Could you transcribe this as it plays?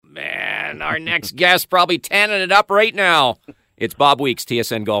And our next guest probably tanning it up right now. It's Bob Weeks,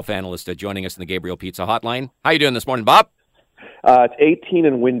 TSN golf analyst, joining us in the Gabriel Pizza Hotline. How you doing this morning, Bob? It's 18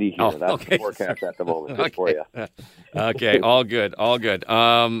 and windy here. Oh, That's okay. the forecast at the moment. Good for you. Okay, all good, all good.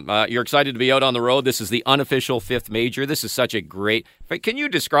 You're excited to be out on the road. This is the unofficial fifth major. This is such a great... Can you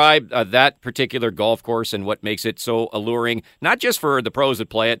describe that particular golf course and what makes it so alluring, not just for the pros that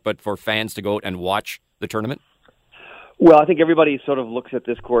play it, but for fans to go out and watch the tournament? Well, I think everybody sort of looks at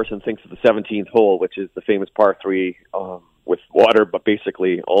this course and thinks of the 17th hole, which is the famous par 3 with water, but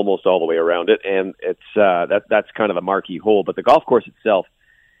basically almost all the way around it. And it's that's kind of a marquee hole. But the golf course itself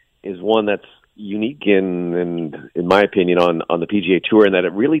is one that's unique in my opinion, on the PGA Tour, in that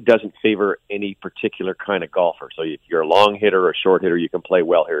it really doesn't favor any particular kind of golfer. So if you're a long hitter or a short hitter, you can play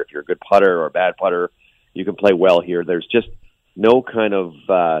well here. If you're a good putter or a bad putter, you can play well here. There's just no kind of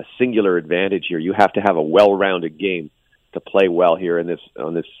singular advantage here. You have to have a well-rounded game to play well here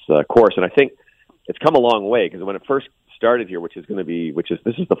on this course. And I think it's come a long way, because when it first started here, this is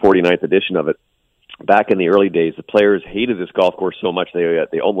the 49th edition of it. Back in the early days, the players hated this golf course so much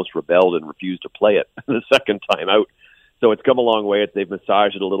they almost rebelled and refused to play it the second time out. So it's come a long way. They've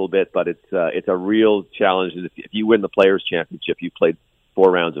massaged it a little bit, but it's a real challenge. If you win the Players' Championship, you played 4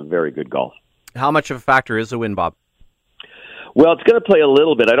 rounds of very good golf. How much of a factor is the win, Bob? Well, it's going to play a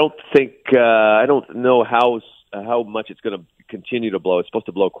little bit. I don't know how much it's going to continue to blow. It's supposed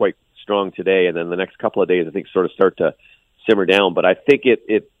to blow quite strong today, and then the next couple of days, I think, sort of start to simmer down. But I think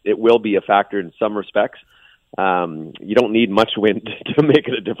it will be a factor in some respects. You don't need much wind to make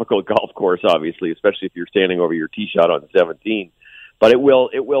it a difficult golf course, obviously, especially if you're standing over your tee shot on 17. But it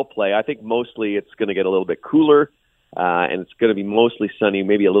will play. I think mostly it's going to get a little bit cooler, and it's going to be mostly sunny,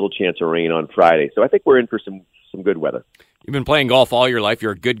 maybe a little chance of rain on Friday. So I think we're in for some good weather. You've been playing golf all your life.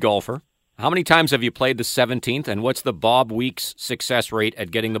 You're a good golfer. How many times have you played the 17th, and what's the Bob Weeks success rate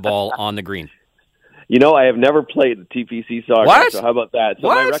at getting the ball on the green? You know, I have never played the TPC soccer. What? So how about that? So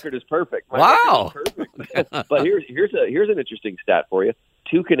my record is perfect. Wow. But here's an interesting stat for you.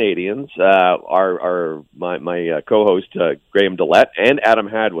 2 Canadians, my co-host Graham Dillette and Adam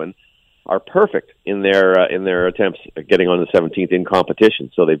Hadwin, are perfect in their attempts at getting on the 17th in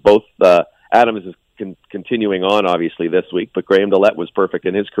competition. So they both Adam is continuing on obviously this week, but Graham Dillette was perfect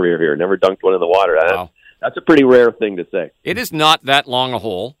in his career here. Never dunked one in the water. Wow. That's a pretty rare thing to say. It is not that long a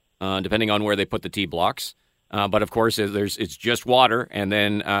hole, depending on where they put the tee blocks. But of course, it's just water. And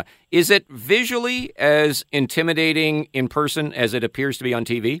then, is it visually as intimidating in person as it appears to be on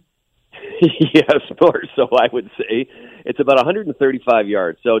TV? Yes, more so, I would say. It's about 135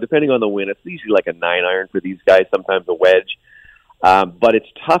 yards. So depending on the wind, it's usually like a 9-iron for these guys, sometimes a wedge. But it's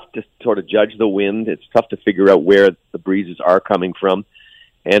tough to sort of judge the wind. It's tough to figure out where the breezes are coming from.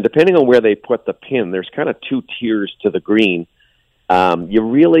 And depending on where they put the pin, there's kind of 2 tiers to the green. You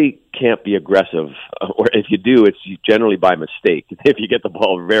really can't be aggressive, or if you do, it's generally by mistake. If you get the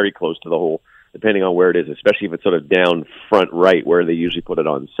ball very close to the hole, depending on where it is, especially if it's sort of down front right, where they usually put it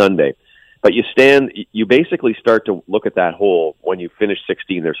on Sunday. But you basically start to look at that hole when you finish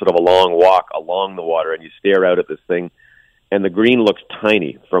 16. There's sort of a long walk along the water, and you stare out at this thing, and the green looks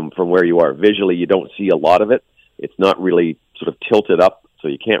tiny from where you are. Visually, you don't see a lot of it. It's not really sort of tilted up, so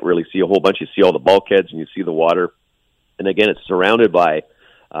you can't really see a whole bunch. You see all the bulkheads, and you see the water. And again, it's surrounded by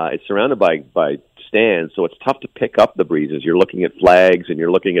stands, so it's tough to pick up the breezes. You're looking at flags, and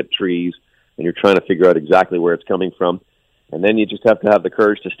you're looking at trees, and you're trying to figure out exactly where it's coming from. And then you just have to have the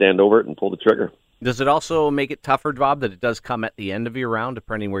courage to stand over it and pull the trigger. Does it also make it tougher, Bob, that it does come at the end of your round,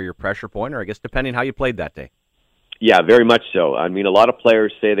 depending where your pressure point, or I guess depending how you played that day? Yeah, very much so. I mean, a lot of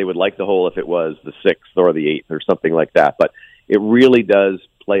players say they would like the hole if it was the 6th or the 8th or something like that. But it really does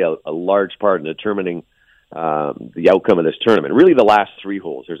play a large part in determining the outcome of this tournament. Really, the last 3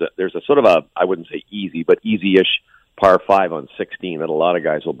 holes. There's a sort of I wouldn't say easy, but easy-ish par 5 on 16 that a lot of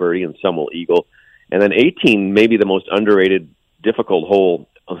guys will birdie and some will eagle. And then 18, maybe the most underrated, difficult hole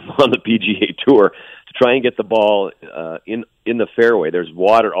on the PGA Tour, to try and get the ball in the fairway. There's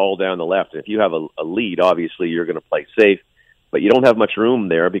water all down the left. And if you have a lead, obviously you're going to play safe. But you don't have much room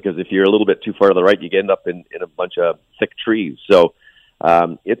there, because if you're a little bit too far to the right, you end up in a bunch of thick trees. So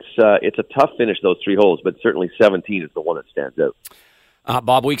it's a tough finish, those 3 holes, but certainly 17 is the one that stands out.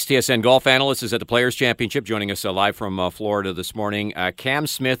 Bob Weeks, TSN golf analyst, is at the Players' Championship, joining us live from Florida this morning. Cam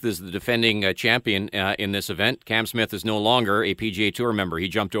Smith is the defending champion in this event. Cam Smith is no longer a PGA Tour member. He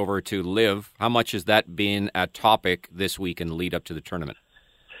jumped over to LIV. How much has that been a topic this week in the lead up to the tournament?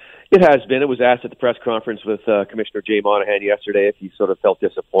 It has been. It was asked at the press conference with Commissioner Jay Monahan yesterday if he sort of felt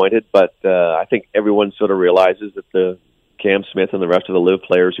disappointed, but I think everyone sort of realizes that the Cam Smith and the rest of the LIV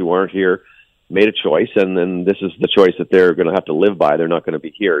players who aren't here made a choice, and then this is the choice that they're going to have to live by. They're not going to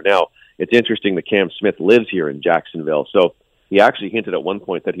be here. Now, it's interesting that Cam Smith lives here in Jacksonville. So he actually hinted at one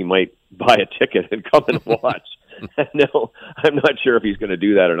point that he might buy a ticket and come and watch. No, I'm not sure if he's going to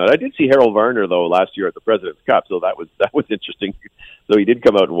do that or not. I did see Harold Varner, though, last year at the President's Cup, so that was interesting. So he did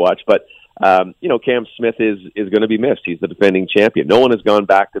come out and watch. But, Cam Smith is going to be missed. He's the defending champion. No one has gone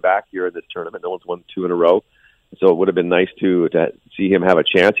back-to-back here in this tournament. No one's won 2 in a row. So it would have been nice to see him have a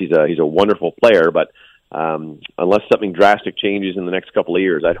chance. He's a wonderful player, but unless something drastic changes in the next couple of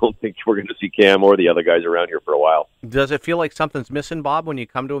years, I don't think we're going to see Cam or the other guys around here for a while. Does it feel like something's missing, Bob, when you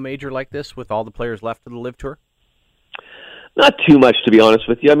come to a major like this with all the players left of the LIV Tour? Not too much, to be honest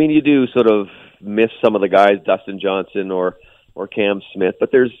with you. I mean, you do sort of miss some of the guys, Dustin Johnson or Cam Smith,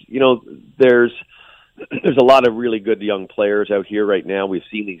 but there's a lot of really good young players out here right now. We've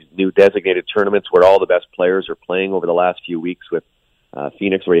seen these new designated tournaments where all the best players are playing over the last few weeks with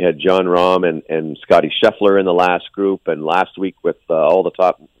Phoenix, where you had John Rahm and Scotty Scheffler in the last group, and last week with a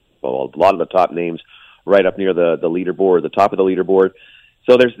lot of the top names right up near the leaderboard, the top of the leaderboard.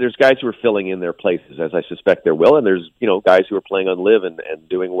 So there's guys who are filling in their places, as I suspect there will, and there's guys who are playing on LIV and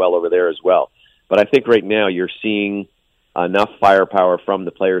doing well over there as well. But I think right now you're seeing enough firepower from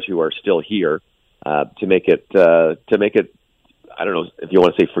the players who are still here to make it. I don't know if you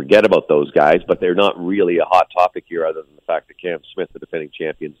want to say forget about those guys, but they're not really a hot topic here, other than the fact that Cam Smith, the defending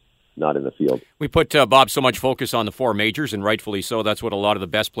champion's not in the field. We put, Bob, so much focus on the 4 majors, and rightfully so. That's what a lot of the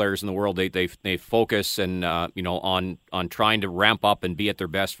best players in the world, they focus and on trying to ramp up and be at their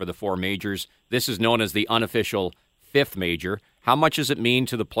best for the 4 majors. This is known as the unofficial 5th major. How much does it mean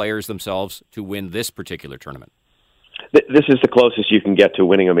to the players themselves to win this particular tournament? This is the closest you can get to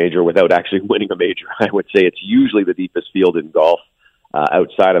winning a major without actually winning a major. I would say it's usually the deepest field in golf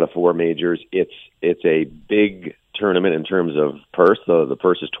outside of the 4 majors. It's a big tournament in terms of purse. The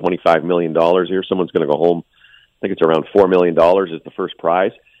purse is $25 million here. Someone's going to go home. I think it's around $4 million is the first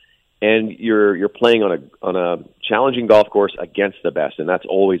prize. And you're playing on a challenging golf course against the best, and that's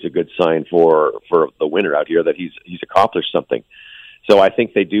always a good sign for the winner out here that he's accomplished something. So I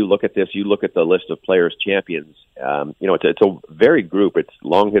think they do look at this. You look at the list of players champions. It's a varied group. It's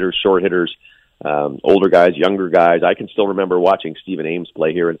long hitters, short hitters, older guys, younger guys. I can still remember watching Stephen Ames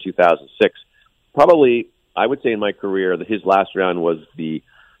play here in 2006. Probably, I would say in my career that his last round was the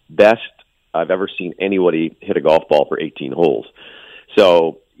best I've ever seen anybody hit a golf ball for 18 holes.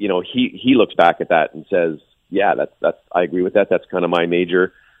 So he looks back at that and says, "Yeah, that's I agree with that. That's kind of my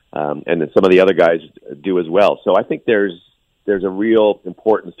major," and then some of the other guys do as well. So I think there's a real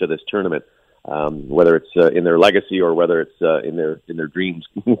importance to this tournament, whether it's in their legacy or whether it's in their dreams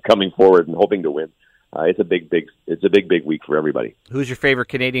coming forward and hoping to win. It's a big week for everybody. Who's your favorite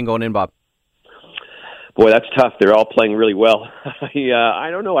Canadian going in, Bob? Boy, that's tough. They're all playing really well. I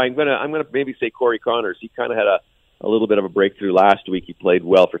don't know. I'm gonna maybe say Corey Connors. He kind of had a little bit of a breakthrough last week. He played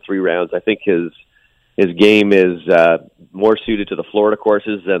well for 3 rounds. I think his game is more suited to the Florida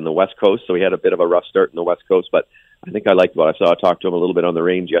courses than the West Coast. So he had a bit of a rough start in the West Coast, but I think I liked what I saw. I talked to him a little bit on the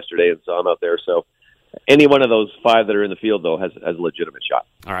range yesterday and saw him out there. So any one of those 5 that are in the field, though, has a legitimate shot.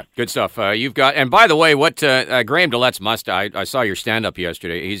 All right, good stuff. You've got, and by the way, what Graham DeLette's mustache, I saw your stand-up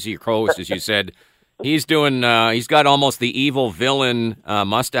yesterday. He's your co-host, as you said. He's doing, he's got almost the evil villain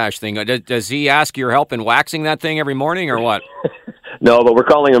mustache thing. Does he ask your help in waxing that thing every morning or what? No, but we're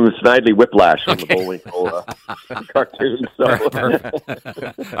calling him Snidely Whiplash from the Bullwinkle cartoon. So.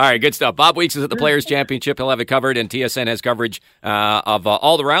 Perfect. All right, good stuff. Bob Weeks is at the Players' Championship. He'll have it covered, and TSN has coverage of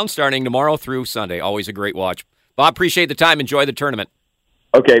all the rounds starting tomorrow through Sunday. Always a great watch. Bob, appreciate the time. Enjoy the tournament.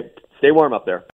 Okay, stay warm up there.